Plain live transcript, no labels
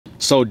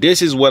So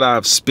this is what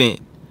I've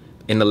spent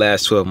in the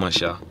last 12 months,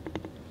 y'all.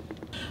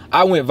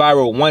 I went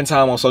viral one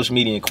time on social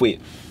media and quit.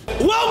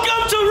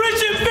 Welcome to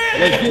Rich and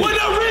Fit, where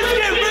the rich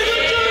get rich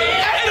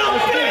and the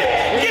fit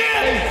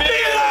get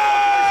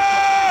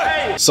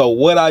fitter. So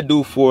what I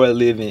do for a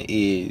living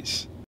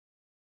is...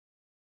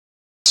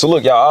 So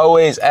look, y'all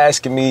always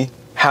asking me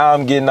how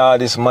I'm getting all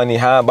this money,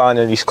 how I'm buying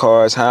all these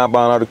cars, how I'm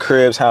buying all the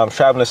cribs, how I'm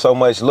traveling so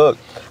much. Look,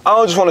 I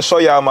don't just want to show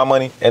y'all my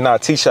money and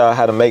not teach y'all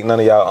how to make none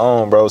of y'all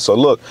own, bro. So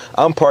look,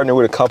 I'm partnered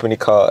with a company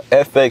called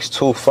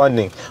FX2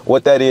 Funding.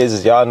 What that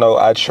is y'all know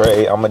I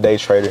trade. I'm a day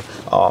trader.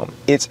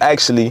 It's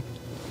actually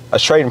a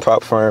trading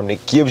prop firm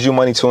that gives you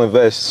money to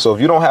invest. So if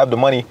you don't have the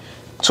money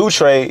to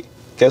trade,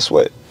 guess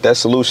what? That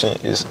solution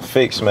is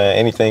fixed, man.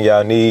 Anything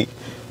y'all need,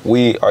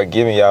 we are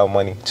giving y'all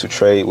money to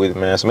trade with,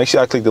 man. So make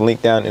sure y'all click the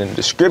link down in the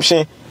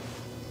description.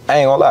 I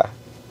ain't gonna lie,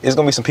 there's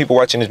gonna be some people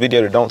watching this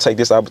video that don't take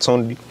this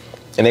opportunity,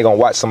 and they're gonna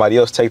watch somebody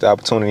else take the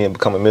opportunity and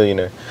become a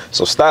millionaire.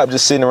 So stop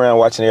just sitting around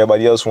watching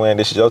everybody else win.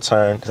 This is your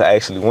turn to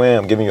actually win.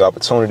 I'm giving you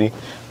opportunity.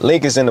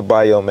 Link is in the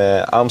bio,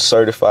 man. I'm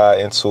certified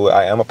into it.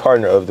 I am a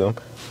partner of them.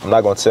 I'm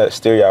not gonna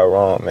steer y'all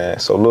wrong, man.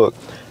 So look,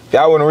 if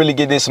y'all wanna really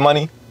get this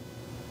money,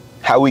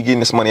 how we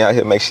getting this money out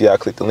here, make sure y'all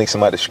click the links in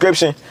my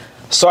description.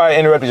 Sorry I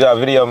interrupted y'all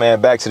video,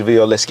 man. Back to the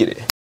video, let's get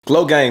it.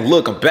 Glow Gang,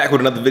 look, I'm back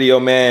with another video,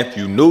 man. If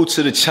you're new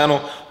to the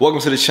channel, welcome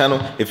to the channel.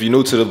 If you're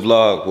new to the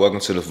vlog, welcome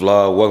to the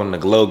vlog. Welcome to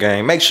Glow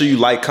Gang. Make sure you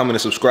like, comment,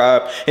 and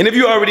subscribe. And if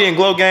you're already in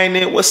Glow Gang,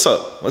 then what's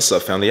up? What's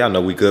up, family? Y'all know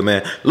we good,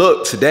 man.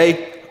 Look,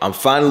 today, I'm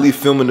finally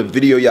filming the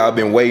video y'all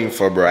been waiting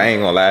for, bro. I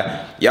ain't gonna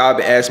lie. Y'all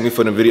been asking me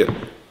for the video.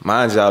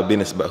 Mind y'all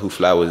business about who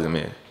flowers in,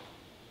 man.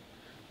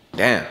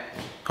 Damn.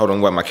 Hold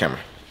on, where my camera?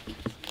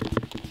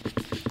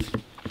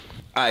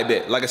 I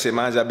bet. Like I said,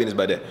 mind y'all business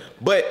about that.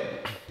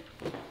 But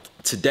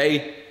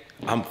today,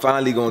 I'm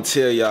finally gonna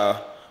tell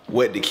y'all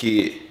what the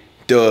kid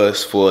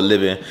does for a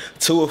living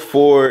to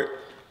afford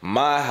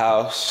my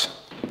house,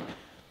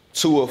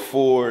 to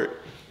afford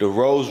the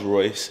Rolls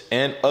Royce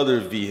and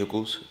other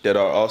vehicles that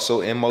are also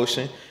in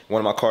motion.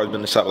 One of my cars been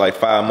in the shop like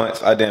 5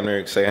 months. I damn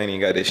near say I ain't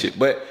even got that shit.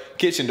 But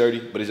kitchen dirty,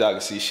 but as y'all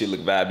can see, shit look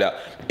vibed out.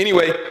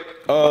 Anyway,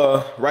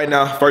 right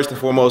now, first and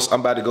foremost, I'm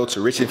about to go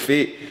to Rich and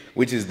Fit,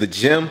 which is the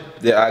gym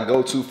that I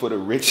go to for the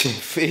rich and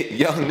fit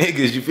young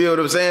niggas. You feel what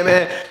I'm saying,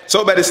 man?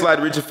 So about to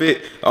slide Rich and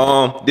Fit.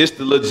 This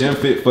the little gym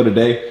fit for the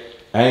day.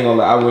 I ain't gonna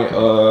lie, I went,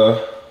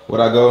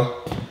 where'd I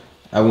go?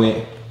 I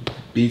went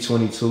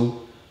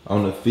B22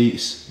 on the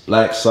feet,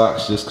 black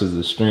socks, just cause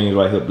the strings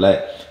right here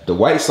black. The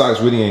white socks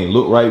really ain't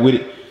look right with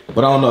it,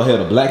 but I don't know, hell,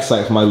 the black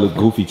socks might look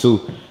goofy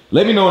too.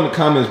 Let me know in the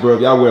comments, bro,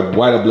 if y'all wear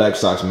white or black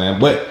socks, man.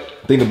 But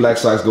I think the black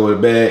socks go with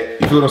the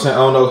bag. You feel what I'm saying? I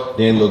don't know.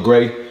 They ain't look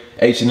gray.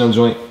 H&M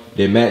joint.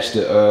 They match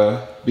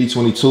the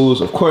B22s,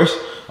 of course.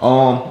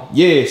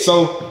 Yeah,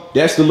 so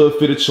that's the little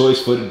fit of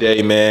choice for the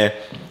day, man.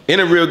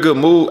 In a real good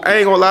mood. I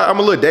ain't gonna lie, I'm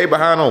a little day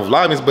behind on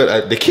Vlogmas,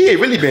 but the kid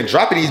really been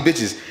dropping these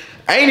bitches.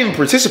 I ain't even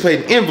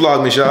participating in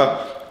Vlogmas,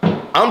 y'all.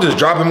 I'm just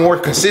dropping more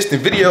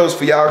consistent videos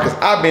for y'all because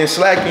I've been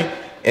slacking,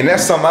 and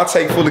that's something I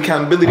take full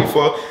accountability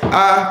for.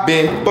 I've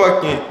been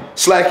fucking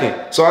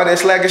slacking. So all that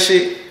slacking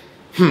shit,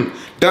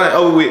 done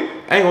over with.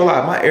 I ain't gonna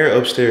lie, my air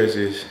upstairs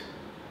is,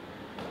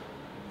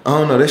 I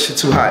don't know, that shit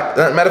too hot.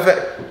 Matter of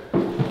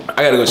fact,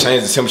 I gotta go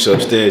change the temperature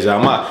upstairs,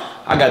 y'all.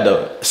 I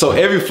got so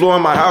every floor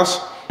in my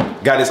house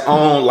got its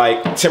own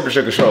like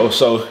temperature control.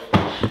 So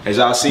as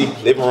y'all see,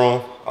 living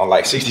room on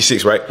like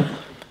 66, right?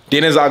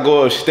 Then as I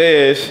go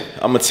upstairs,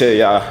 I'm gonna tell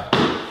y'all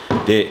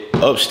that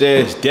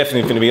upstairs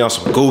definitely finna be on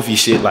some goofy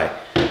shit like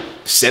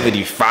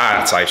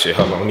 75 type shit.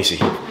 Hold on, let me see.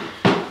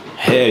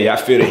 Hell yeah, I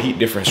feel the heat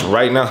difference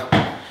right now.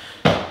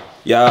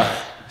 Y'all,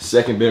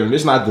 second bedroom.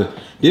 This not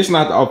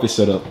the office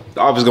setup.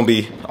 The office gonna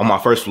be on my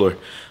first floor.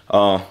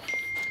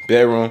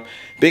 Bedroom,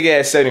 big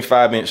ass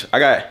 75-inch. I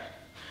got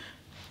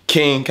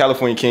king,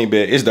 California king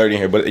bed. It's dirty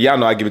in here, but y'all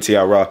know I give it to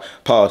y'all raw.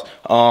 Pause.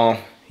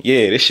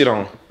 Yeah, this shit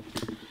on.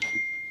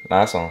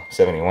 Nah, it's on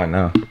 71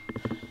 now,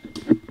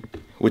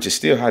 which is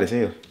still hot as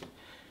hell.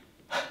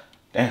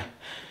 Damn,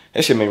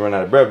 that shit made me run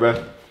out of breath,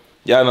 bro.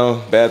 Y'all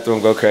know bathroom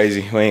go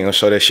crazy. We ain't gonna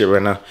show that shit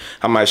right now.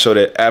 I might show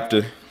that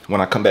after when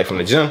I come back from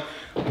the gym.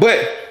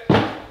 But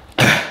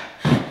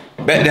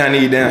back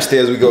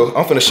downstairs we go.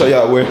 I'm finna show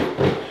y'all where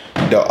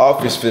the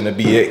office finna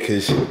be at,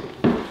 cause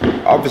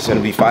office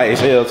finna be fire as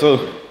hell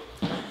too.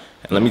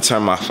 And let me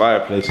turn my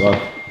fireplace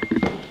off.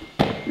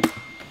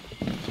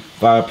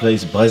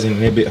 Fireplace buzzing in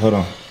that bit. Hold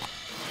on.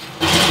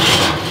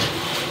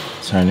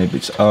 Turn that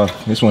bitch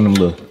off. This one of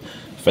them little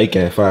fake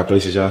ass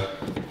fireplaces, y'all.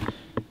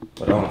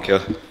 But I don't care.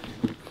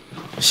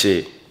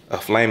 Shit, a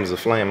flame is a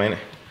flame, ain't it?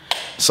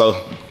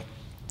 So,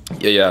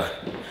 yeah.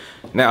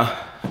 Now,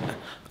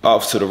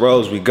 off to the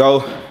roads we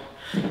go.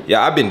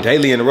 Yeah, I've been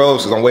daily in the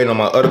roads because I'm waiting on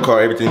my other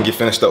car. Everything get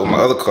finished up with my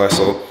other car.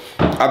 So,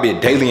 I've been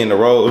daily in the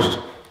roads.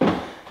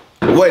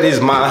 What is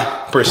my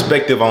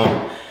perspective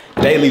on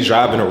daily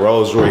driving a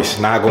Rolls Royce?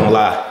 Not gonna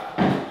lie.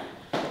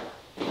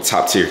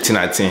 Top tier, 10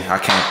 out of 10.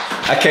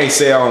 I can't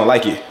say I don't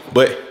like it,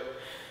 but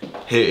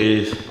here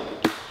is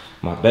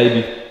my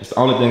baby. It's the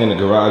only thing in the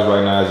garage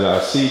right now, as y'all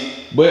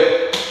see.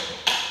 But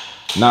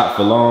not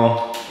for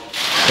long.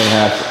 Gonna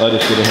have some other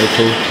shit in here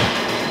too.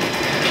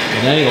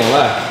 And I ain't gonna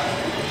lie.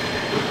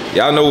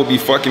 Y'all know what be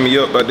fucking me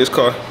up about this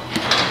car?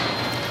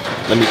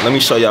 Let me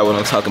show y'all what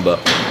I'm talking about.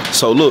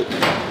 So look,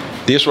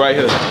 this right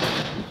here.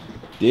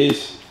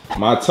 This,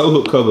 my tow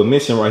hook cover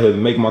missing right here to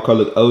make my car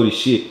look old as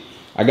shit.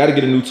 I gotta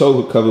get a new tow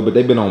hook cover, but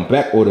they've been on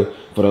back order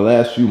for the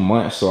last few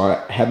months, so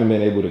I haven't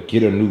been able to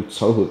get a new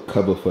tow hook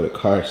cover for the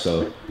car.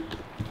 So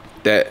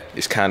that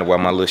is kind of why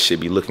my little shit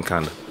be looking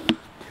kind of,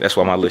 that's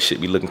why my little shit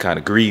be looking kind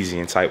of greasy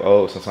and type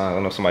old. Sometimes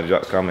I know somebody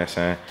dropped a comment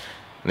saying,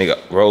 nigga,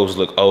 Rose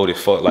look old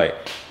as fuck. Like,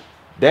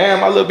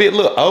 damn, my little bit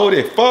look old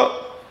as fuck.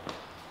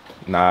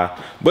 Nah,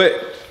 but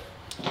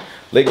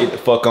let's get the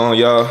fuck on,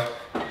 y'all.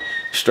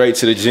 Straight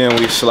to the gym,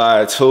 we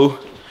slide too.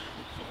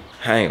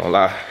 I ain't gonna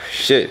lie,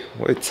 shit,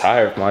 we're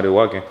tired from all the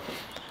walking.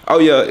 Oh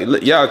yeah,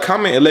 y'all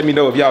comment and let me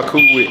know if y'all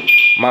cool with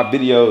my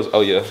videos.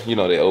 Oh yeah, you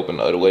know they open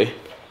the other way.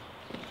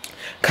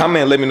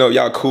 Comment and let me know if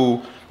y'all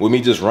cool with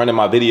me just running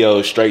my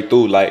videos straight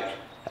through. Like,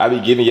 I be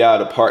giving y'all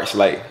the parts.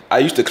 Like, I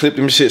used to clip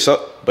them shits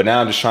up, but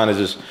now I'm just trying to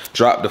just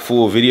drop the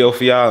full video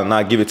for y'all and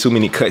not give it too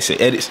many cuts and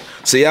edits.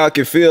 So y'all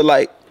can feel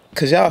like,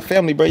 cause y'all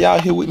family, bro, y'all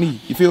here with me.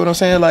 You feel what I'm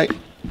saying? Like,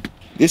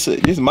 this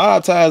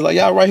mob ties, like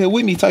y'all right here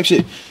with me type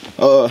shit.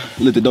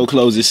 Let the door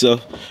close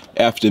itself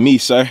after me,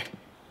 sir.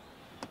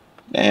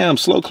 Damn,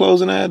 slow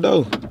closing that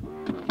door.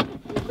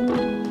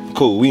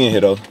 Cool, we in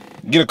here though.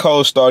 Get a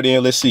cold start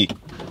in, let's see.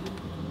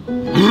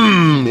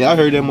 Y'all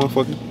heard that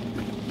motherfucker.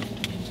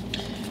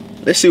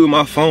 Let's see what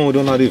my phone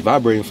doing all this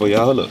vibrating for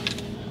y'all. Hold up.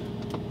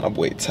 My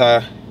boy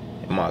Ty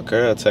and my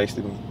girl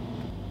texted me.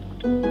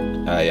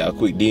 Alright, y'all,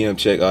 quick DM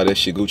check, all that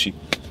shit Gucci.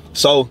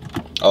 So,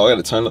 oh, I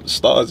gotta turn up the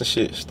stars and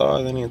shit.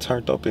 Stars ain't even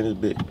turned up in this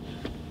bit.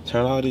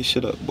 Turn all this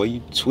shit up, boy,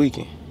 you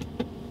tweaking.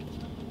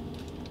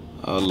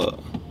 Oh, look.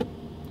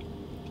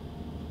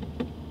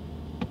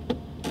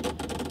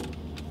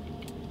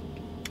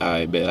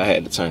 Alright, bet, I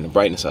had to turn the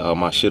brightness of all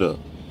my shit up.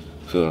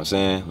 Feel what I'm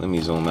saying? Let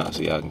me zoom out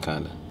so y'all can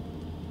kinda.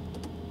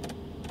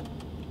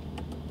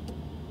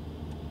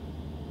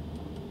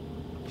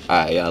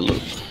 Alright, y'all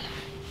look.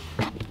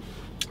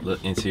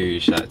 Look,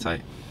 interior shot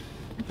type.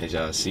 As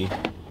y'all see.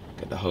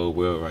 Got the whole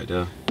wheel right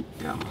there.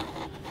 Got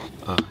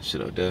my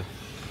shit up there.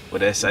 What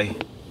that say?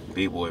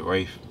 Big boy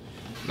Royce.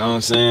 Know what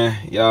I'm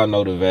saying? Y'all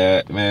know the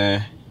vibe,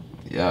 man.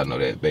 Y'all know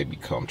that baby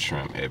come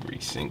trim every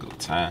single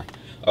time.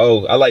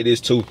 Oh, I like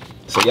this too.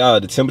 So y'all,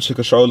 the temperature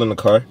control in the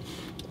car.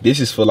 This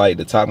is for like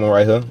the top one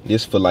right here.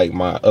 This for like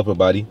my upper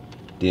body.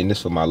 Then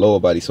this for my lower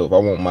body. So if I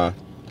want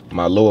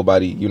my lower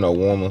body, you know,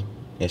 warmer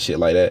and shit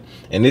like that.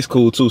 And this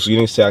cool too, so you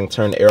didn't say I can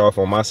turn the air off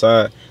on my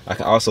side. I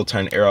can also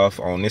turn the air off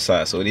on this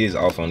side, so it is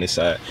off on this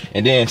side.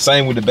 And then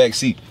same with the back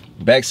seat.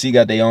 Back seat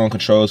got their own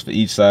controls for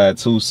each side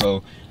too.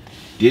 So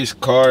this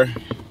car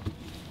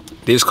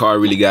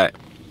really got,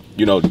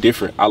 you know,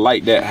 different. I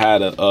like that how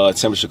the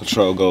temperature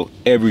control go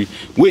every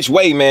which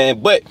way,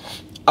 man. But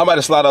I'm about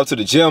to slide off to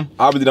the gym.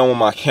 I really don't want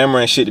my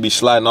camera and shit to be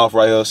sliding off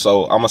right here,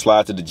 so I'm gonna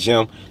slide to the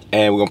gym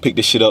and we're gonna pick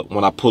this shit up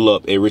when I pull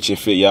up at Rich and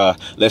Fit, y'all.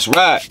 Let's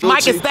ride.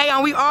 Mike can stay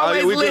on, we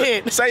always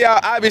lit. Say y'all,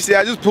 obviously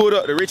I just pulled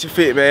up the Rich and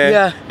Fit, man.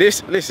 Yeah.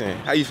 Listen,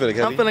 how you feeling,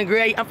 Kelly? I'm feeling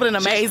great, I'm feeling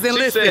amazing.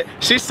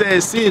 She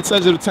said, see it,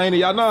 touch it, obtain it.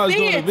 Y'all know I was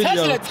doing a video.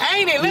 Touch it,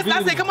 obtain it. Listen,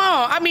 I said, come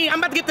on. I mean, I'm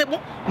about to get the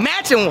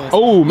matching ones.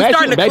 Oh,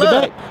 matching, back to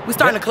back? We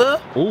starting the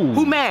club. Ooh.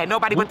 Who mad?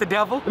 Nobody but the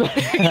devil.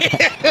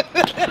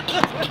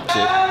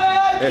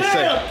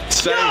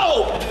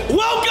 Yo,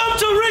 welcome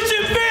to Rich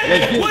and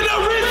Fit with the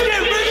rich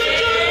get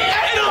rich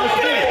and the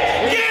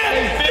fit get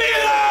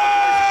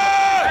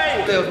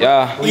fitter.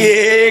 Y'all,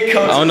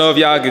 I don't know if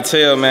y'all can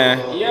tell, man.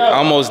 I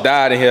almost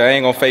died in here. I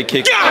ain't gonna fake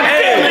kick.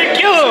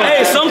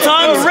 Hey,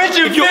 sometimes when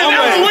you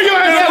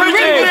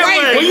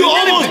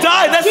almost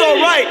die, that's all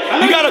right.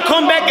 You gotta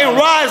come back and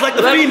rise like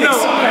the phoenix.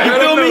 You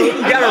feel me?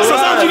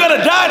 Sometimes you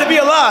gotta die to be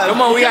alive.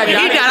 Come on, we gotta die.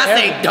 He died. I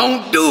say,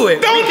 don't do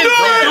it. Don't do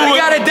it. We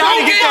gotta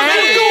die to get to heaven.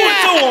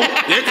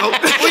 We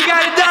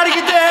gotta die to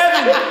get to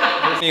heaven.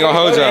 I ain't gonna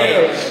hold y'all.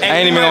 I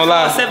ain't even gonna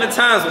lie. 7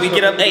 times, we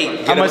get up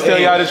 8. I must tell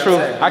y'all the truth.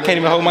 I can't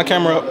even hold my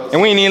camera up,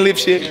 and we ain't even lift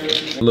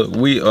shit. Look,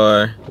 we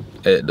are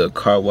at the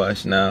car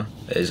wash now,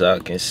 as y'all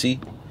can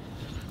see.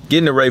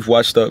 Getting the Wraith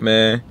washed up,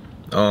 man.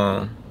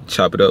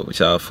 Chop it up with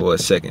y'all for a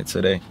second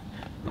today.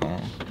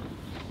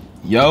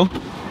 Yo.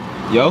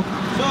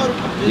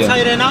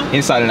 Inside and out?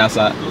 Inside and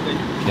outside. Okay.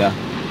 Yeah.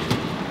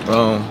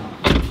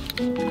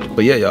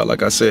 But yeah, y'all,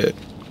 like I said,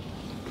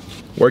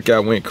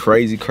 workout went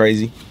crazy.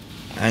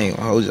 I ain't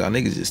gonna hold y'all,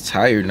 niggas is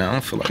tired now. I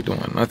don't feel like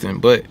doing nothing,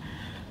 but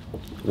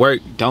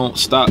work don't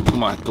stop. Put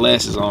my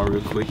glasses on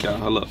real quick, y'all.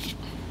 Hold up.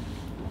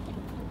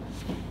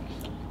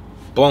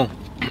 Boom.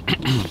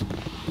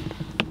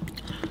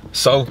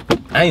 So,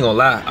 I ain't gonna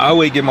lie, I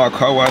always get my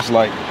car washed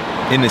like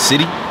in the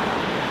city.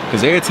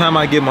 Cause every time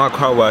I get my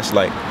car washed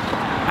like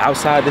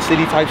outside the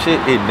city type shit,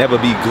 it never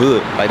be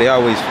good. Like they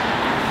always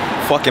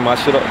fucking my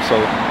shit up. So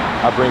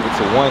I bring it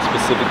to one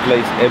specific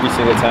place every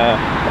single time.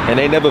 And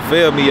they never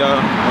fail me,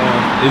 y'all.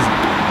 It's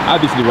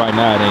obviously right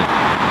now it ain't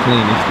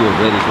clean, it's still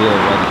red as hell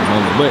right at the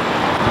moment. But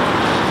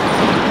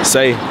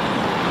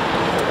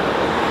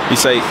he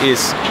say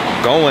it's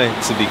going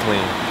to be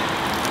clean.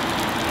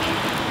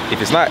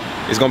 If it's not,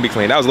 it's gonna be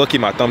clean. That was low-key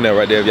my thumbnail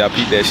right there. If y'all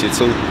peep that shit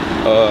too.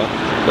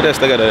 But that's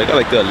they got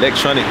like the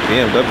electronic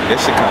BMW. That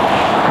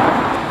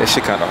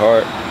shit kind of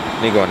hard.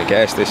 Then go in the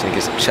gas station and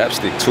get some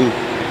chapstick too.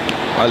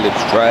 My lips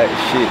dry as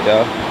shit,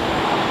 y'all.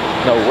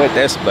 Know what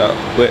that's about,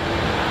 but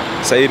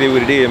say it is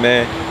what it is,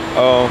 man.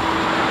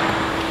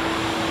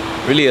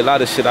 Really a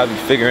lot of shit I be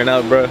figuring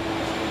out, bro.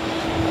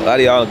 A lot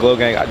of y'all in Glow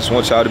Gang, I just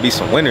want y'all to be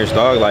some winners,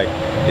 dog. Like,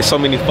 there's so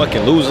many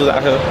fucking losers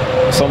out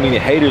here, so many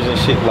haters and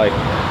shit. Like,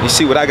 you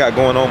see what I got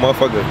going on,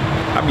 motherfucker.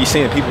 I be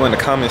seeing people in the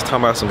comments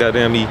talking about some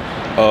goddamn me,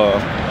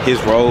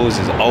 his rose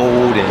is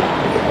old and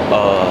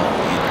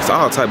it's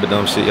all type of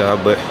dumb shit, y'all.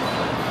 But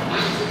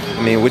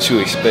I mean, what you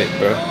expect,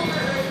 bro?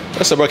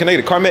 What's up, bro? Can I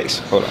get a Carmex?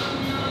 Hold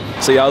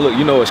on. So y'all look,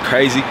 you know what's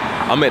crazy?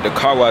 I'm at the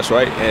car wash,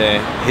 right?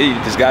 And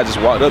this guy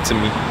just walked up to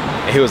me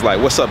and he was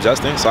like, "What's up,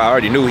 Justin?" So I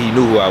already knew he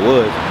knew who I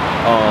was.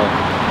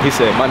 He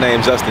said, "My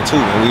name's Justin too,"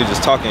 and we were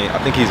just talking. I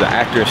think he's an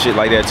actor and shit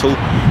like that too.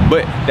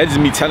 But that's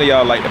just me telling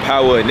y'all like the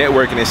power of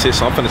networking and shit.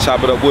 So I'm finna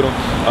chop it up with him.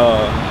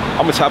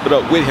 I'm gonna chop it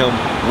up with him,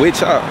 with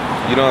y'all.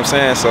 You know what I'm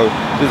saying? So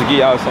just to give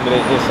y'all some of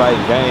that inside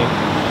game.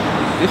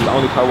 This is the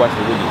only car wash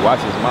that really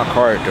watches my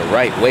car the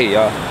right way,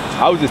 y'all.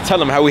 I was just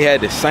telling him how we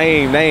had the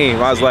same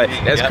name. I was like,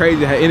 that's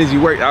crazy how energy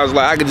worked. I was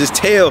like, I could just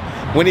tell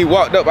when he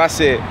walked up. I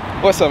said,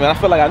 "What's up, man?" I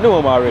feel like I knew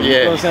him already. Yeah.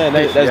 You know what I'm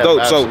saying? That's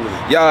dope. Absolutely.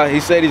 So, y'all, he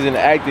said he's in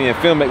acting and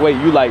film. Wait,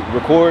 you like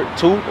record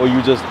too, or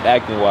you just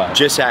acting wise?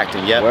 Just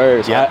acting, yep.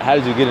 Word. So yep. How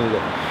did you get into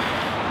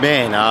that?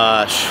 Man,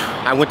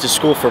 I went to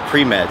school for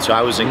pre-med, so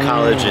I was in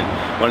college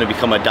and wanted to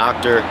become a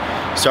doctor.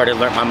 Started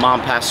learning. My mom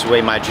passed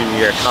away my junior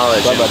year of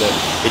college.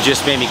 It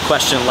just made me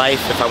question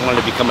life. If I wanted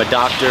to become a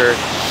doctor,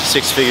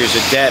 6 figures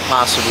of debt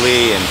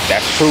possibly, and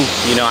that's true.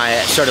 You know, I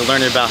started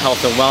learning about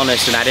health and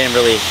wellness, and I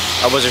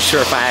wasn't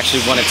sure if I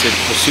actually wanted to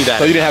pursue that.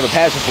 So you didn't have a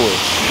passion for it?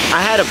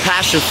 I had a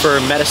passion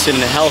for medicine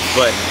and health,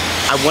 but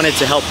I wanted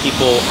to help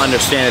people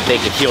understand that they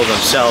could heal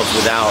themselves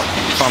without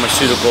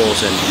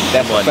pharmaceuticals and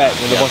that's a fact.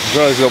 And a bunch of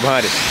drugs go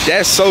behind it.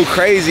 That's so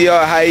crazy,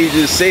 y'all. How he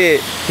just said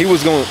he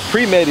was going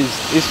pre-med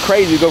it's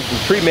crazy to go from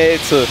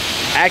pre-med to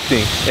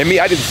acting. And me,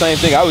 I did the same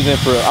thing. I went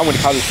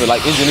to college for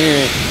like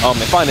engineering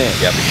and finance.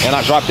 Yep. And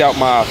I dropped out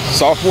my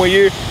sophomore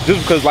year just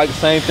because like the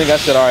same thing. I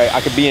said, all right, I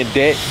could be in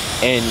debt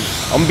and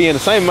I'm gonna be in the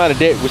same amount of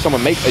debt which I'm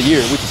gonna make a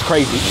year, which is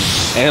crazy.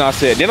 And I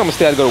said, then I'm gonna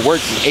still have to go to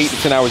work 8 to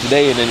 10 hours a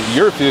day, and then in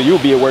your field you'll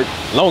be at work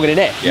longer than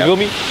that. You feel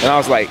me? And I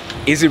was like,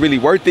 is it really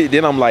worth it?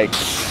 Then I'm like,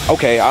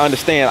 okay, I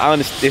understand.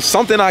 It's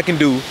something I can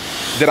do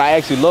that I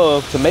actually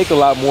love to make a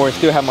lot more and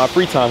still have my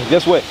free time.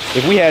 Guess what?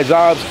 If we had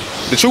jobs,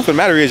 the truth of the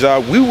matter is,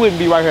 y'all, we wouldn't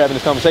be right here having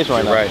this conversation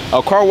right now. Right.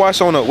 A car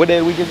wash on what day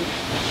of the week is it?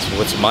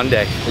 It's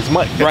Monday. It's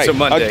Monday. Right. It's a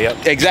Monday.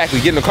 Yep.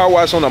 Exactly. Getting a car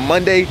wash on a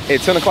Monday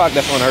at 10 o'clock,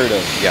 that's unheard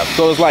of. Yep.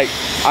 So it's like,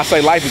 I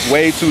say life is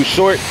way too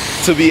short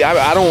to be,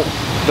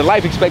 the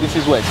life expectancy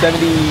is what,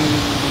 79?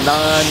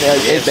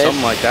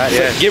 Something like that,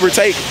 yeah. Give or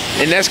take.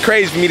 And that's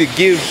crazy for me to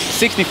give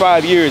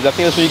 65 years. I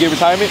think that's when you get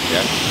retirement.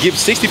 Yeah. Give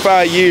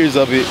 65 years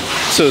of it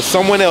to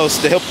someone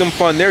else to help them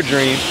fund their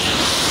dream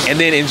and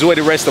then enjoy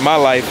the rest of my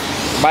life.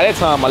 By that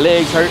time, my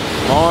legs hurt,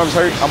 my arms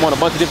hurt. I'm on a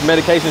bunch of different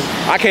medications.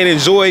 I can't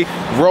enjoy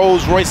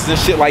Rolls Royces and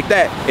shit like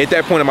that at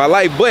that point in my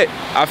life. But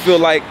I feel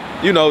like,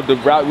 you know, the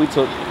route we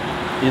took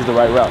is the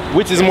right route,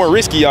 which is more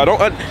risky, y'all.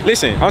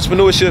 Listen,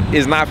 entrepreneurship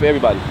is not for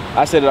everybody.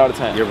 I said it all the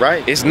time. You're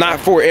right. It's not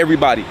for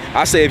everybody.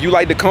 I say if you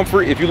like the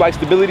comfort, if you like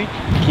stability,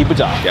 keep a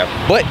job. Yep.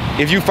 But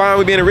if you fine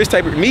with being a risk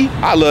taker, me,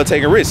 I love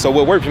taking risks. So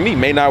what worked for me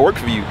may not work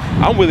for you.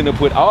 I'm willing to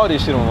put all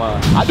this shit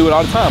online. I do it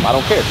all the time. I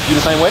don't care. You the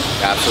same way?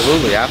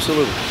 Absolutely,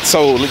 absolutely.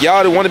 So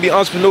y'all that want to be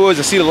entrepreneurs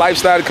and see the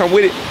lifestyle that come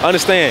with it,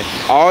 understand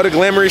all the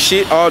glamorous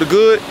shit, all the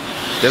good,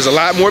 there's a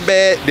lot more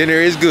bad than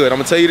there is good. I'm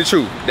gonna tell you the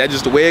truth. That's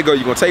just the way it goes.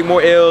 You're gonna take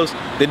more L's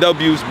than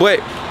W's, but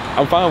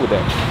I'm fine with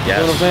that. Yes. You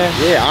know what I'm saying?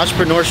 Yeah,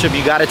 entrepreneurship,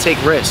 you gotta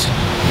take risks.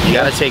 You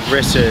gotta take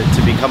risks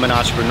to become an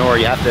entrepreneur.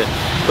 You have to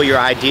put your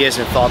ideas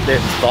and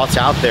thoughts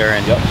out there,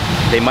 and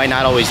they might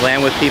not always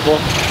land with people,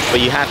 but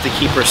you have to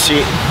keep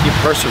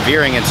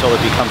persevering until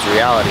it becomes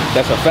reality.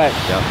 That's a fact.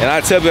 And I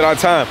tell people all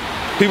the time,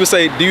 people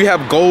say, do you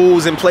have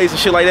goals in place and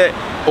shit like that?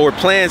 Or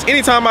plans?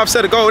 Anytime I've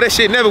set a goal, that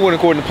shit never went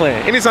according to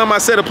plan. Anytime I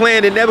set a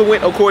plan, it never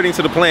went according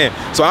to the plan.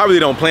 So I really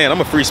don't plan.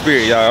 I'm a free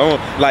spirit, y'all. I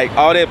don't like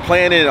all that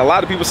planning. A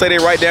lot of people say they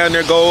write down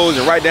their goals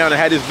and write down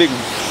and have this big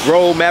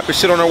roadmap and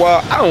shit on their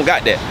wall. I don't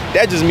got that.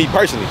 That's just me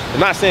personally. I'm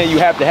not saying you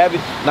have to have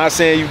it. Not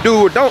saying you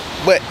do or don't,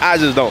 but I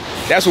just don't.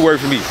 That's what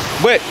worked for me.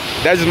 But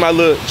that's just my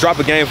little drop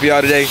of game for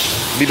y'all today.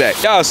 Be back.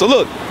 Y'all, so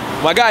look,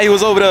 my guy, he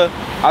was over there.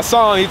 I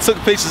saw him, he took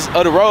pictures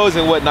of the roads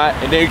and whatnot,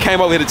 and then he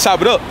came over here to chop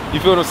it up. You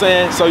feel what I'm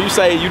saying? So you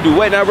say you do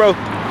what now, bro?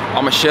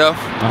 I'm a chef.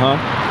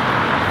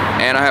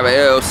 And I have an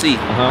LLC.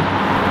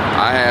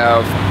 I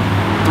have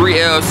 3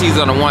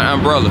 LLCs under one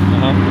umbrella,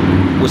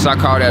 which I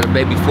call that a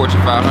baby Fortune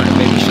 500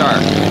 baby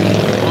shark.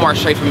 I'm Mark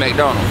Shea from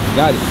McDonald's.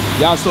 Got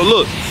it. Y'all, so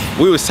look,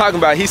 we was talking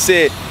about, he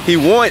said he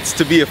wants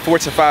to be a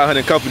Fortune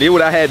 500 company. That's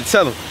what I had to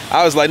tell him.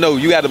 I was like, no,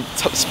 you gotta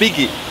speak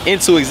it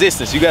into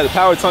existence. You gotta,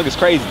 power tongue is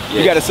crazy. Yeah.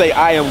 You gotta say,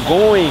 I am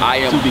going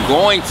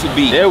to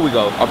be. There we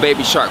go. A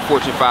Baby Shark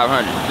Fortune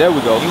 500. There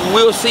we go. You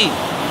will see.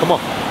 Come on.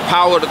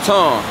 Power of the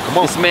tongue. Come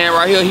on. This man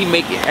right here, he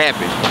make it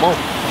happen. Come on.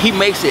 He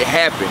makes it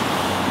happen.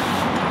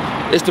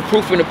 It's the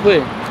proof in the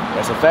pudding.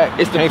 That's a fact.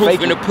 It's the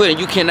proof in the pudding.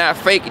 You cannot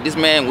fake it. This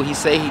man, what he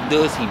say he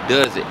does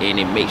it, and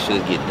it makes sure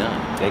it get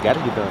done. They gotta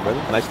get done, brother.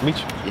 Nice to meet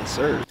you. Yes,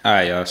 sir. All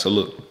right, y'all. So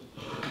look,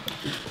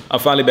 I'm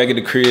finally back at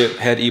the crib.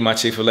 Had to eat my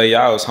Chick-fil-A.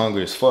 Y'all was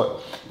hungry as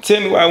fuck.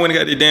 Tell me why I went and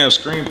got this damn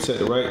screen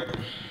protector, right?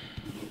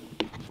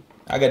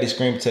 I got this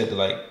screen protector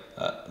like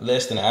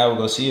less than an hour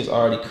ago. See, it's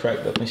already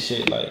cracked up and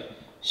shit. Like,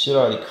 shit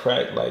already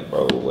cracked. Like,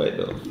 bro, what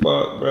the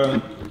fuck, bro?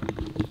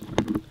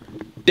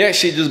 That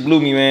shit just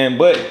blew me, man.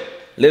 But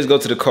let's go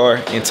to the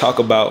car and talk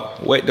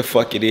about what the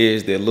fuck it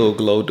is that Lil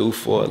Glo do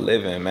for a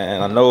living,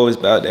 man. I know it's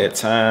about that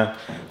time.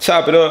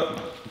 Chop it up.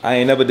 I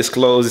ain't never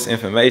disclosed this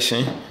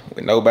information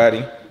with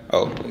nobody.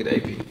 Oh, look at that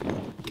AP.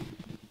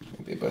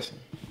 Be busting.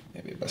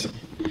 Be busting.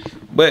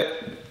 But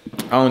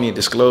I don't need to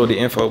disclose the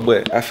info,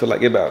 but I feel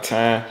like it's about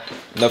time.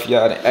 Enough of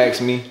y'all to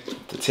ask me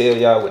to tell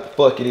y'all what the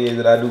fuck it is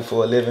that I do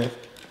for a living.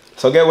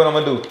 So get what I'm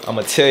gonna do. I'm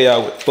gonna tell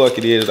y'all what the fuck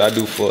it is that I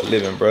do for a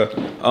living, bro.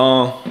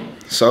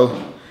 So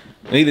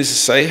needless to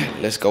say,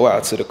 let's go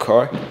out to the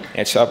car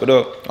and chop it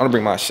up. I'm gonna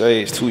bring my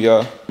shades too,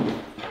 y'all.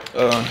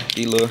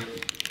 These little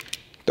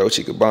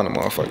Dolce & Gabbana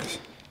motherfuckers.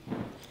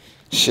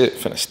 Shit,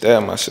 finna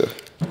stab myself.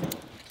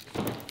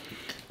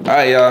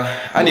 Alright, y'all.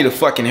 I need a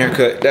fucking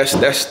haircut. That's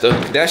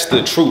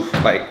the truth.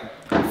 Like,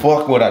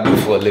 fuck what I do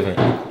for a living.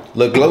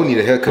 Lil Glo need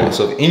a haircut.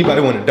 So if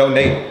anybody wanna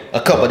donate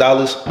a couple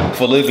dollars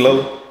for Lil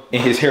Glo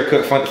and his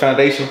haircut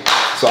foundation,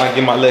 so I can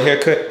get my little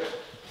haircut,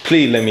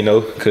 please let me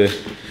know. Cause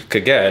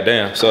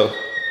goddamn. So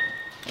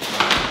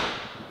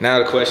now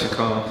the question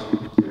comes.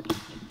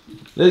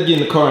 Let's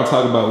get in the car and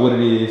talk about what it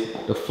is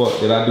the fuck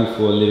that I do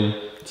for a living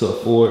to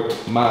afford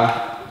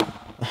my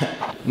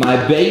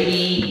baby.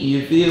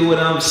 You feel what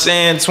I'm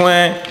saying,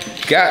 twin?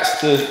 Gots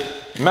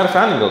to. Matter of fact,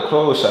 I need to go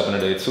clothes shopping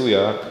today too,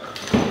 y'all.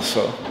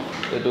 So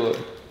let's do it.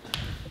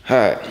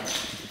 Alright.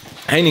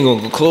 I ain't even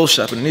gonna go clothes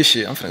shopping in this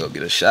shit. I'm finna go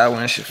get a shower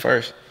and shit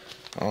first.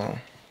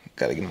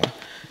 Gotta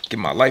get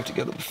my life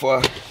together before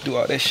I do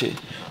all that shit.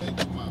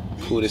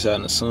 Pull this out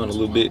in the sun a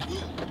little bit.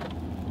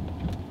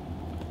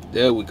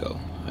 There we go,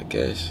 I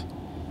guess.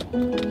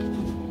 It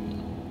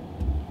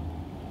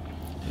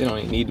don't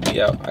even need to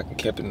be out. I can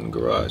keep it in the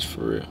garage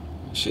for real.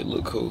 Shit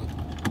look cool.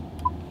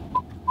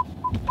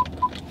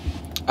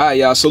 Alright,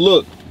 y'all, so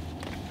look.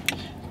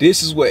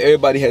 This is what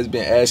everybody has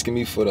been asking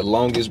me for the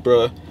longest,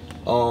 bruh.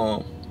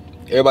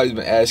 Everybody's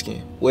been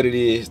asking what it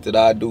is that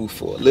I do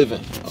for a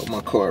living. Oh, my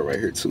car right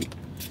here too.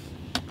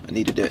 I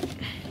needed that.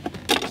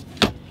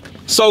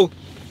 So,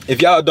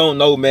 if y'all don't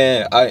know,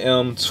 man, I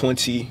am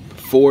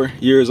 24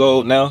 years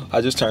old now.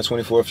 I just turned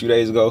 24 a few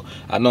days ago.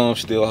 I know I'm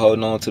still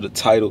holding on to the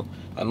title.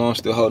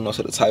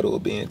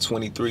 Of being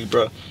 23,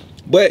 bro.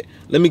 But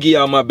let me give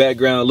y'all my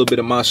background, a little bit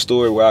of my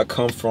story, where I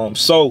come from.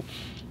 So,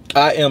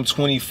 I am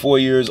 24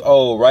 years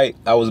old, right?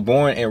 I was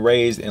born and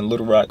raised in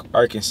Little Rock,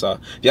 Arkansas.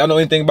 If y'all know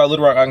anything about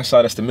Little Rock,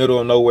 Arkansas, that's the middle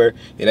of nowhere.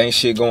 It ain't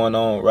shit going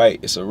on, right?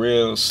 It's a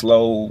real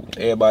slow,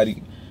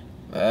 everybody,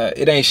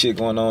 it ain't shit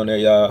going on there,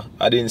 y'all.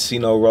 I didn't see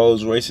no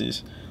Rolls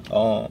Royces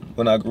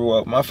when I grew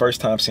up. My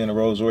first time seeing a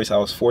Rolls Royce, I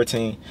was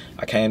 14.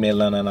 I came to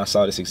Atlanta and I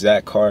saw this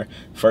exact car.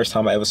 First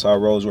time I ever saw a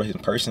Rolls Royce in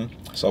person.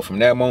 So from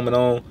that moment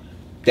on,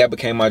 that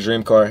became my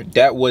dream car.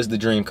 That was the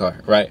dream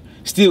car, right?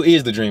 Still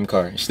is the dream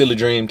car. Still a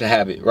dream to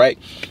have it, right?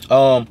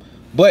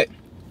 But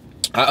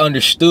I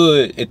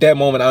understood, at that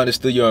moment, I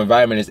understood your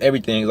environment is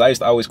everything. I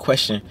used to always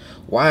question,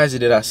 why is it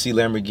that I see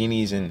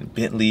Lamborghinis and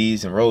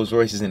Bentleys and Rolls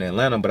Royces in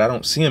Atlanta, but I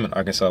don't see them in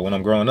Arkansas when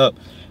I'm growing up?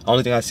 The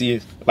only thing I see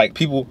is, like,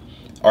 people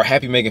are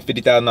happy making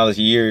 $50,000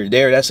 a year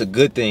there. That's a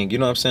good thing, you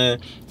know what I'm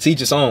saying? To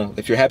each its own.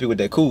 If you're happy with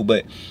that, cool.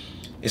 But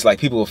it's like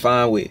people are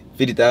fine with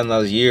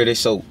 $50,000 a year. They're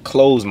so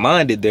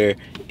closed-minded there.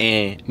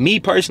 And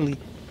me personally,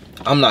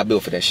 I'm not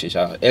built for that shit,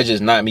 y'all. It's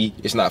just not me.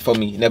 It's not for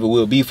me. It never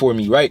will be for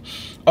me, right?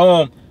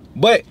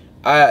 But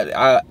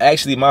I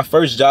actually, my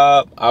first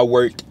job,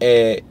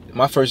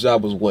 my first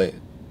job was what?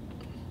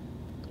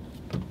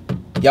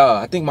 Y'all,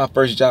 I think my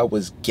first job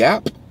was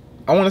Gap,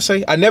 I want to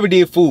say. I never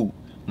did food.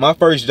 My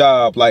first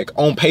job, like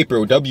on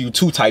paper,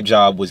 W-2 type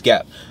job, was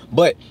Gap.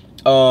 But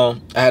I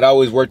had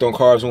always worked on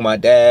cars with my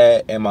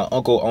dad, and my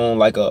uncle owned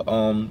like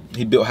a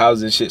he built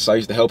houses and shit, so I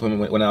used to help him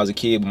when I was a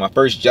kid. But my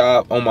first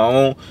job on my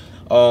own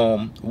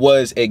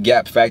was at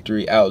Gap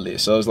Factory Outlet.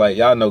 So it's like,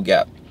 y'all know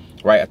Gap,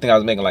 right? I think I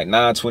was making like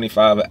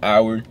 $9.25 an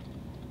hour,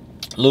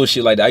 little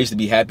shit like that. I used to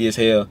be happy as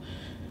hell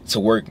to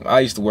work. I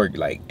used to work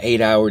like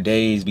 8-hour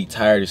days, be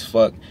tired as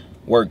fuck,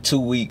 work 2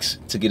 weeks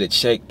to get a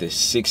check that's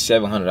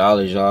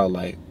 $600-700, y'all.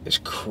 Like, it's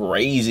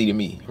crazy to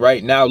me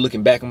right now.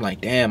 Looking back, I'm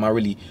like, damn,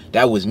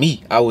 that was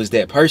me. I was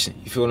that person,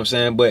 you feel what I'm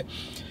saying? But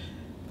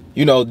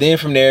you know, then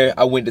from there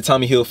I went to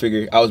Tommy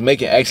Hilfiger. I was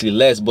making actually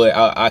less, but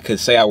I could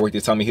say I worked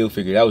at Tommy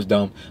Hilfiger. That was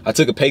dumb. I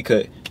took a pay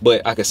cut,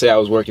 but I could say I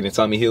was working at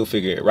Tommy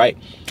Hilfiger, right?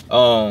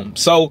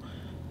 So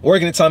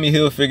working at Tommy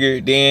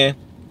Hilfiger, then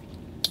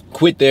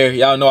Quit there.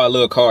 Y'all know I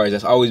love cars.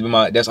 That's always been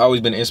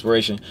an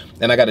inspiration.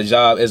 And I got a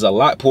job as a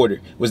lot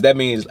porter, which that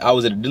means I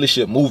was at a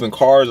dealership moving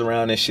cars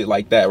around and shit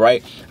like that,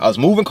 right? I was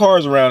moving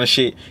cars around and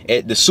shit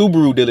at the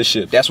Subaru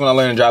dealership. That's when I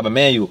learned to drive a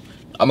manual.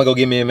 I'm gonna go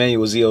get me a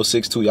manual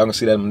Z06 too. Y'all gonna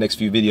see that in the next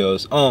few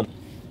videos.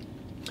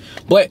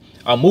 But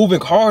I'm moving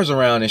cars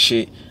around and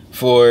shit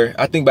for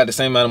I think about the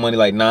same amount of money,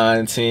 like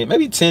 $9, $10,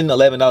 maybe $10,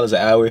 $11 an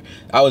hour.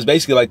 I was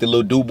basically like the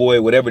little do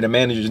boy, whatever the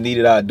managers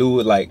needed, I'd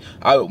do it. Like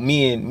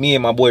me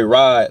and my boy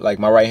Rod, like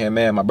my right hand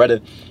man, my brother,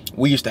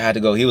 we used to have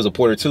to go. He was a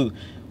porter too.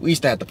 We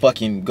used to have to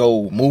fucking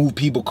go move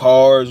people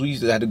cars. We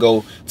used to have to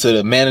go to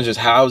the managers'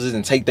 houses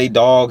and take their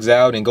dogs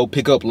out and go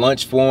pick up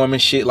lunch for them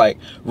and shit. Like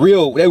we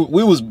was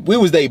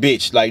they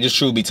bitch. Like just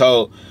truth be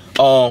told.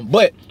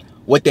 But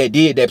what that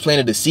did, that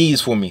planted the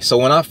seeds for me. So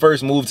when I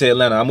first moved to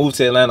Atlanta,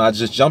 I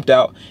just jumped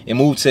out and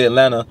moved to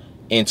Atlanta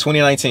in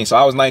 2019. So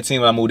I was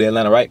 19 when I moved to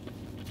Atlanta, right?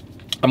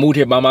 I moved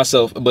here by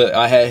myself, but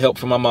I had help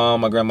from my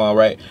mom, my grandma,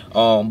 right?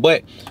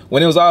 But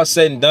when it was all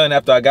said and done,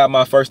 after I got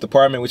my first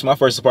apartment, which my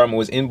first apartment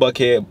was in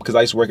Buckhead, because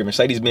I used to work at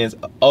Mercedes-Benz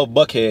of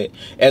Buckhead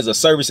as a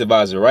service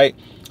advisor, right?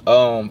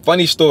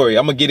 Funny story,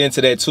 I'm gonna get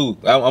into that too.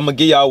 I'm gonna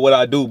give y'all what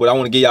I do, but I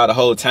want to give y'all the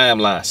whole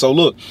timeline. So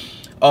look,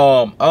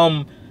 all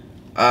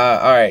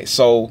right,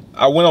 so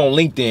I went on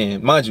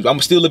LinkedIn. Mind you, I'm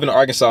still living in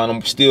Arkansas, and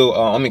I'm still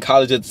I'm in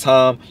college at the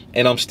time,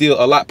 and I'm still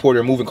a lot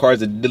porter moving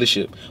cars at the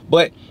dealership.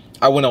 But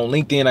I went on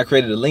LinkedIn. I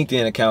created a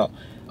LinkedIn account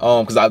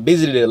because I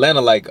visited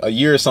Atlanta like a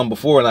year or something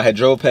before, and I had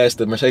drove past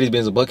the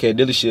Mercedes-Benz of Buckhead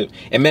dealership,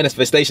 and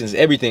manifestations,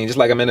 everything. Just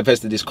like I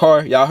manifested this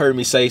car. Y'all heard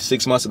me say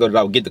 6 months ago that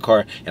I would get the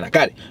car, and I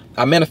got it.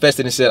 I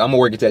manifested and said I'm gonna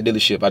work at that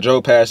dealership. I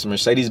drove past the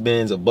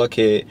Mercedes-Benz of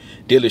Buckhead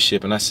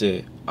dealership, and I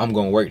said I'm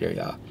gonna work there,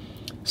 y'all.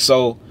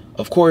 So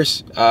of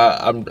course,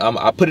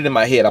 I put it in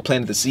my head. I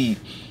planted the seed,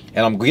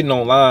 and I'm getting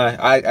online.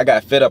 I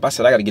got fed up. I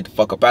said I gotta get the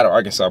fuck up out of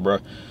Arkansas, bro.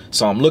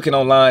 So I'm looking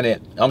online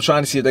and I'm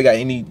trying to see if they got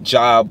any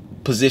job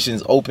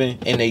positions open,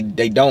 and they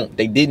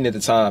didn't at the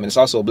time. And it's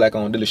also a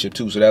black-owned dealership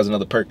too, so that was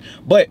another perk.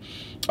 But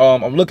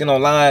I'm looking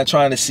online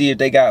trying to see if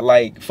they got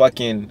like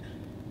fucking,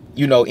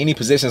 you know, any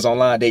positions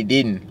online. They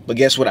didn't. But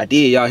guess what I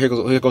did, y'all?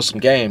 Here goes some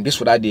game. This is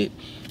what I did.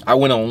 I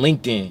went on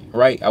LinkedIn,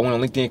 right? I went on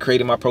LinkedIn,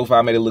 created my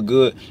profile, made it look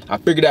good. I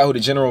figured out who the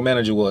general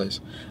manager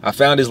was. I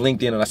found his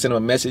LinkedIn and I sent him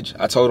a message.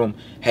 I told him,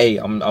 hey,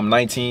 I'm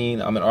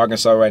 19. I'm in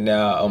Arkansas right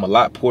now. I'm a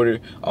lot porter.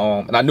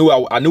 And I knew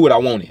what I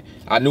wanted.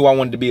 I knew I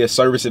wanted to be a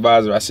service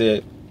advisor. I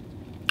said,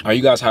 are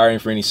you guys hiring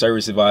for any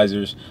service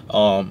advisors?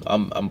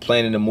 I'm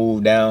planning to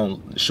move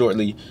down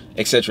shortly,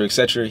 etc.,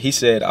 etc. He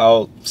said,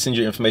 I'll send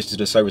your information to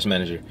the service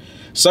manager.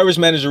 Service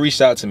manager reached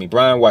out to me,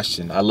 Brian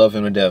Washington. I love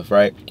him to death,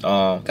 right?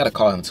 Gotta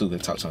call him too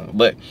and talk to him.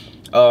 But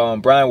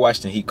Brian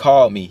Washington, he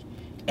called me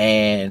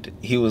and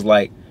he was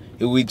like,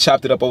 we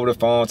chopped it up over the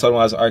phone, told him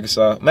I was in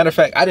Arkansas. Matter of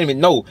fact, I didn't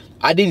even know.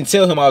 I didn't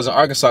tell him I was in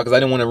Arkansas because I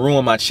didn't want to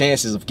ruin my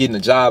chances of getting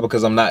a job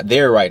because I'm not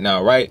there right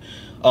now, right?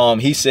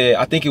 He said,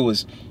 I think it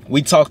was,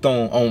 we talked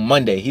on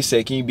Monday. He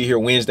said, can you be here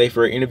Wednesday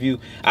for an interview?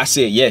 I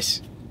said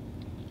yes.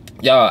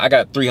 Y'all, I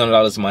got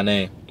 $300 in my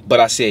name, but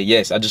I said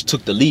yes. I just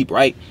took the leap,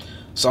 right?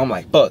 So I'm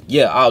like, fuck,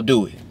 yeah, I'll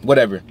do it,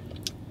 whatever.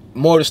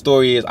 More of the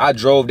story is I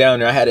drove down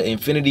there. I had a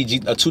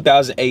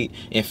 2008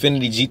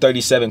 Infiniti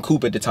G37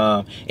 coupe at the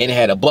time, and it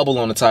had a bubble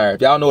on the tire.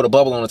 If y'all know what a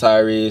bubble on the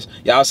tire is,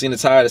 y'all seen the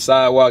tire, the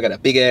sidewall, got a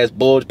big ass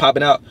bulge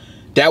popping out.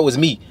 That was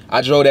me.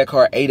 I drove that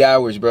car 8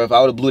 hours, bro. If I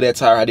would have blew that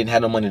tire, I didn't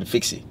have no money to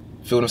fix it.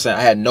 Feel what I'm saying?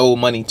 I had no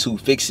money to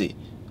fix it.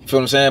 Feel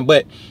what I'm saying?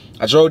 But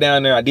I drove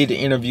down there. I did the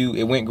interview.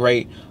 It went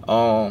great.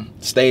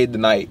 Stayed the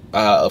night.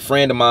 A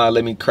friend of mine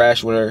let me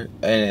crash with her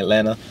in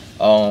Atlanta.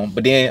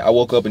 But then I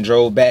woke up and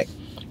drove back.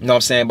 You know what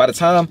I'm saying? By the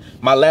time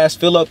my last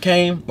fill up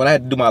came, when I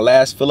had to do my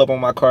last fill up on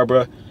my car,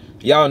 bro,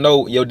 y'all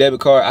know your debit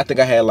card, I think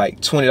I had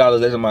like $20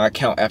 left in my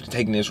account after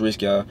taking this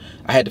risk, y'all.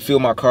 I had to fill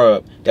my car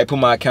up. That put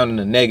my account in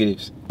the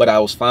negatives, but I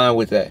was fine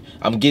with that.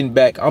 I'm getting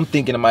back. I'm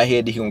thinking in my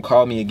head that he gonna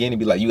call me again and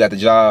be like, you got the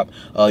job,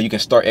 you can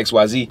start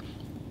XYZ.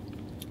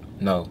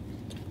 No,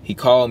 he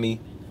called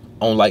me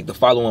on like the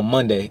following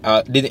Monday.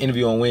 I did the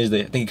interview on Wednesday.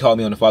 I think he called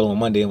me on the following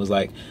Monday and was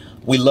like,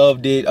 we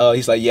loved it.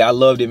 He's like, yeah, I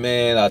loved it,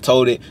 man. I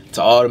told it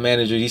to all the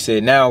managers. He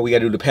said, now we got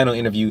to do the panel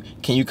interview.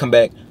 Can you come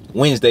back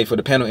Wednesday for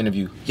the panel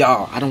interview?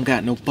 Y'all, I don't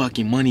got no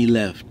fucking money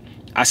left.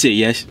 I said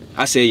yes.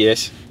 I said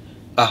yes.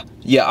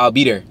 Yeah, I'll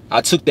be there.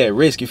 I took that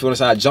risk. You feel what I'm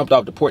saying? I jumped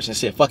off the porch and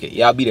said, fuck it.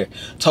 Yeah, I'll be there.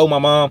 Told my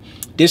mom.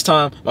 This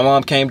time, my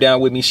mom came down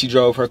with me. She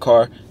drove her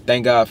car.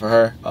 Thank God for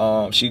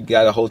her. She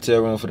got a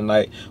hotel room for the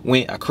night.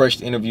 Went, I crushed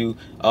the interview.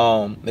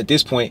 At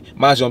this point,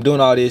 mind you, I'm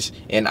doing all this,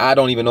 and I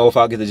don't even know if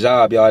I'll get the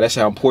job, y'all. That's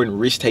how important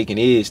risk-taking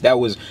is.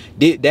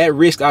 That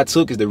risk I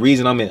took is the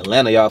reason I'm in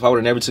Atlanta, y'all. If I would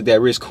have never took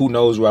that risk, who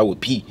knows where I would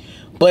be.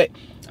 But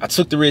I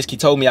took the risk. He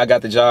told me I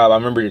got the job. I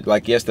remember it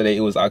like yesterday.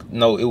 It was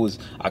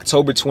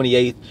October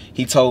 28th.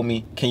 He told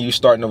me, can you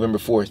start November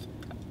 4th?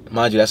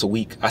 Mind you, that's a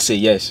week. I said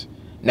yes.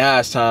 Now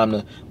it's time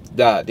to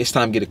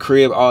get a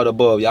crib, all the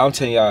above. Y'all, I'm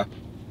telling y'all,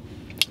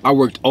 I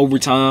worked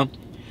overtime.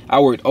 I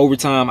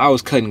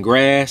was cutting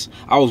grass.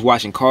 I was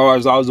washing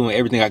cars. I was doing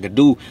everything I could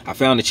do. I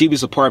found the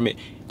cheapest apartment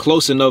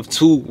close enough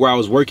to where I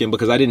was working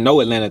because I didn't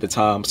know Atlanta at the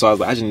time. So I was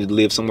like, I just need to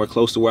live somewhere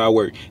close to where I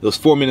work. It was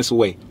 4 minutes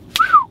away.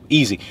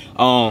 Easy.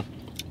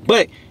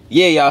 But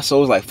yeah, y'all, so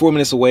it was like 4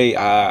 minutes away.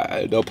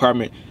 The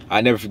apartment, I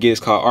never forget, it's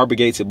called Arbor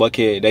Gates at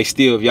Buckhead. They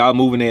still, if y'all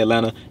moving to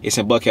Atlanta, it's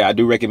in Buckhead. I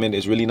do recommend it.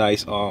 It's really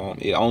nice.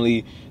 It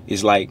only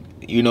is like,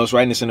 you know, it's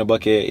right in the center of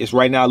Buckhead. It's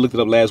right now, I looked it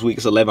up last week,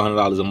 it's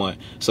 $1,100 a month.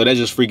 So that's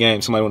just free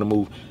game. Somebody want to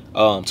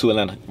move to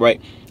Atlanta,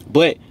 right?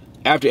 But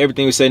after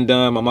everything was said and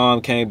done, my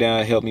mom came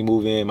down, helped me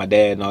move in, my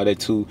dad and all that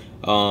too.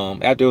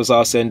 After it was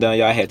all said and done,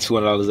 y'all, I had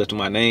 $200 left in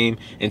my name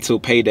until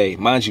payday.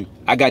 Mind you,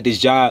 I got this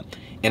job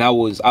and I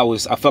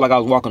felt like I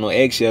was walking on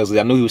eggshells.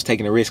 I knew he was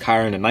taking a risk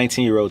hiring a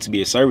 19-year-old to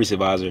be a service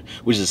advisor,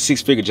 which is a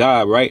 6-figure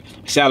job, right?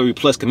 Salary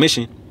plus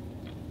commission.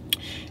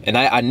 And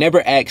I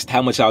never asked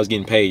how much I was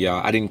getting paid,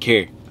 y'all. I didn't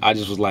care. I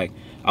just was like,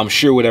 I'm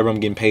sure whatever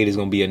I'm getting paid is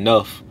gonna be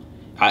enough.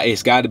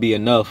 It's got to be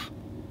enough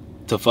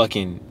to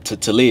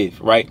to live,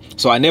 right?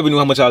 So I never knew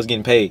how much I was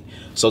getting paid.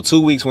 So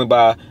 2 weeks went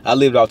by. I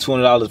lived off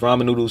 $200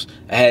 ramen noodles.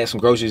 I had some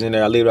groceries in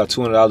there. I lived off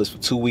 $200 for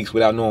 2 weeks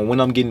without knowing when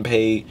I'm getting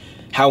paid,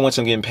 how much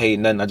I'm getting paid,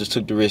 nothing. I just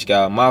took the risk,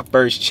 y'all. My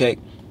first check,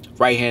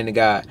 right-handed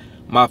guy,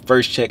 my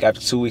first check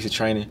after 2 weeks of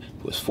training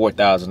was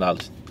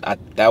 $4,000.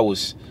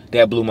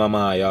 That blew my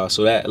mind, y'all.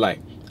 So that, like,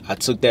 I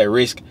took that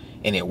risk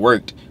and it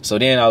worked. So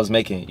then I was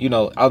making, you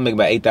know, I was making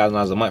about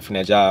 $8,000 a month from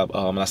that job.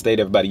 And I stayed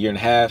there for about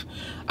 1.5 years.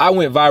 I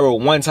went viral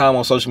one time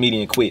on social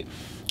media and quit.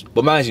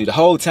 But mind you, the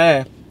whole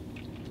time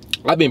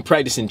I've been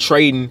practicing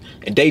trading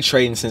and day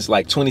trading since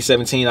like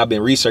 2017. I've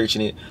been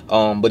researching it.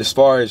 But as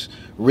far as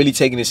really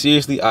taking it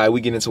seriously, all right,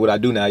 we get into what I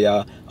do now,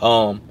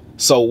 y'all.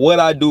 So what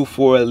I do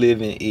for a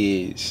living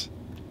is,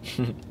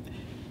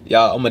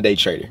 y'all, I'm a day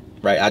trader,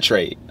 right? I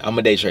trade. I'm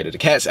a day trader. The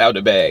cat's out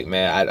the bag,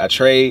 man. I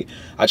trade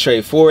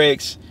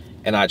Forex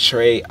and I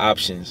trade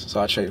options.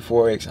 So I trade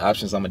Forex and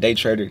options. I'm a day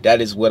trader.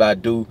 That is what I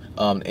do.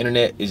 The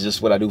internet is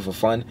just what I do for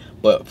fun.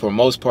 But for the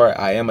most part,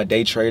 I am a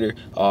day trader.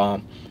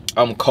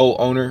 I'm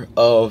co-owner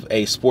of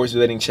a sports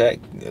betting chat,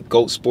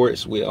 Goat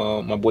Sports, with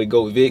my boy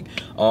Goat Vic.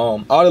 All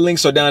the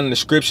links are down in the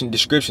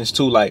descriptions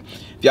too. Like,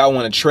 if y'all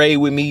want to trade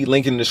with me,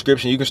 link in the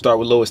description. You can start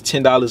with low as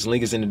 $10.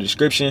 Link is in the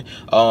description.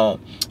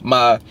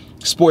 My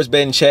sports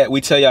betting chat, we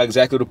tell y'all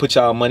exactly where to put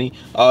y'all money.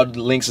 All the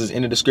links is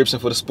in the description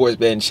for the sports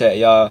betting chat,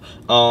 y'all.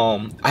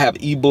 I have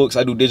ebooks.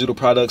 I do digital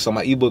products, so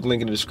my ebook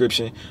link in the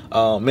description.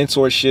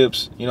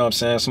 Mentorships, you know what I'm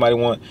saying? Somebody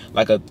want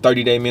like a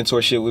 30-day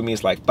mentorship with me,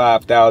 it's like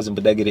 $5,000,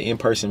 but they get an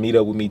in-person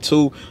meetup with me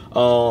too.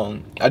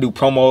 I do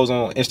promos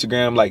on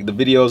Instagram, like the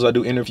videos I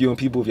do interviewing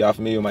people. If y'all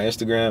familiar with my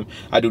Instagram,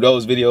 I do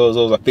those videos.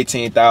 Those are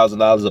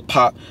 $15,000 a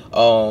pop.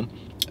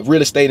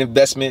 Real estate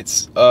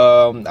investments,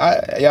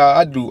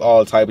 I do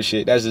all type of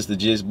shit. That's just the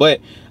gist.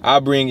 But I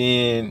bring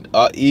in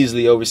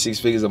easily over 6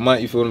 figures a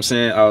month. You feel what I'm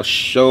saying? I'll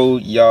show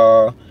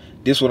y'all.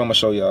 This is what I'm gonna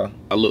show y'all.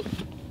 Look.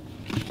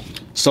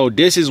 So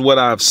this is what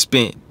I've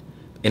spent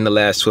in the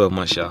last 12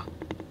 months, y'all.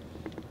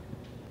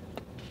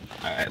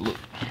 All right, look.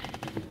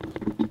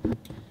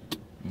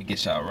 Let me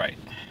get y'all right.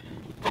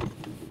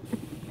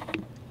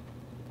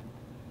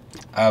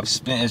 I've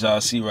spent, as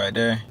y'all see right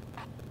there,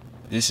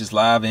 this is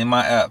live in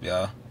my app,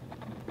 y'all.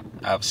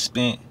 I've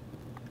spent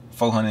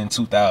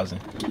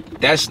 $402,000.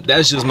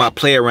 That's just my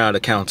play around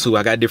account too.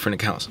 I got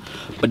different accounts,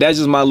 but that's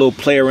just my little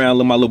play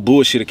around, my little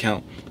bullshit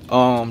account.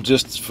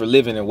 Just for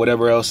living and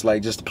whatever else,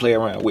 like just to play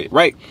around with,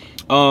 right?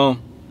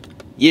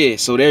 Yeah.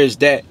 So there's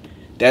that.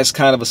 That's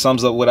kind of a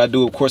sums up what I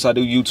do. Of course, I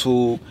do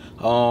YouTube,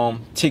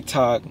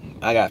 TikTok.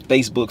 I got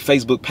Facebook.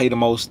 Facebook pay the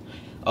most.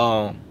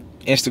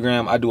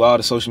 Instagram. I do all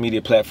the social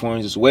media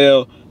platforms as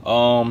well.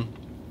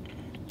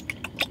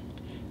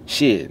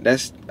 Shit.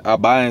 I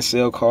buy and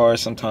sell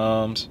cars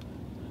sometimes.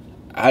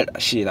 I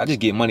just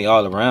get money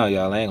all around,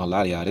 y'all. I ain't gonna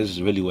lie to y'all. This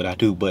is really what I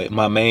do. But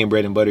my main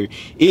bread and butter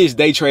is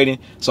day trading.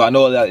 So I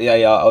know that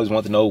y'all always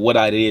want to know what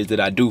it is that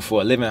I do for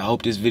a living. I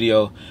hope this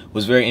video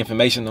was very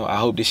informational. I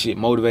hope this shit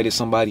motivated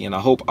somebody. And I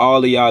hope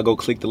all of y'all go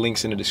click the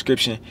links in the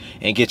description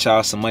and get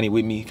y'all some money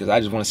with me. Because I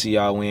just want to see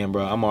y'all win,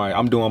 bro. I'm alright.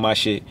 I'm doing my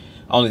shit.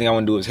 Only thing I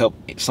want to do is help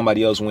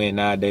somebody else win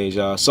nowadays,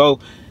 y'all. So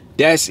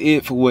that's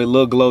it for what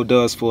Lil Glow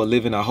does for a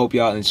living. I hope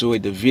y'all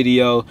enjoyed the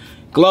video.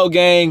 Glow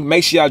gang,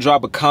 make sure y'all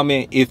drop a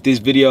comment if this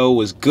video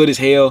was good as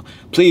hell.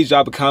 Please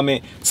drop a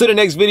comment. To the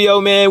next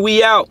video, man.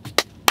 We out.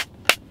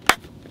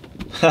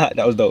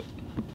 That was dope.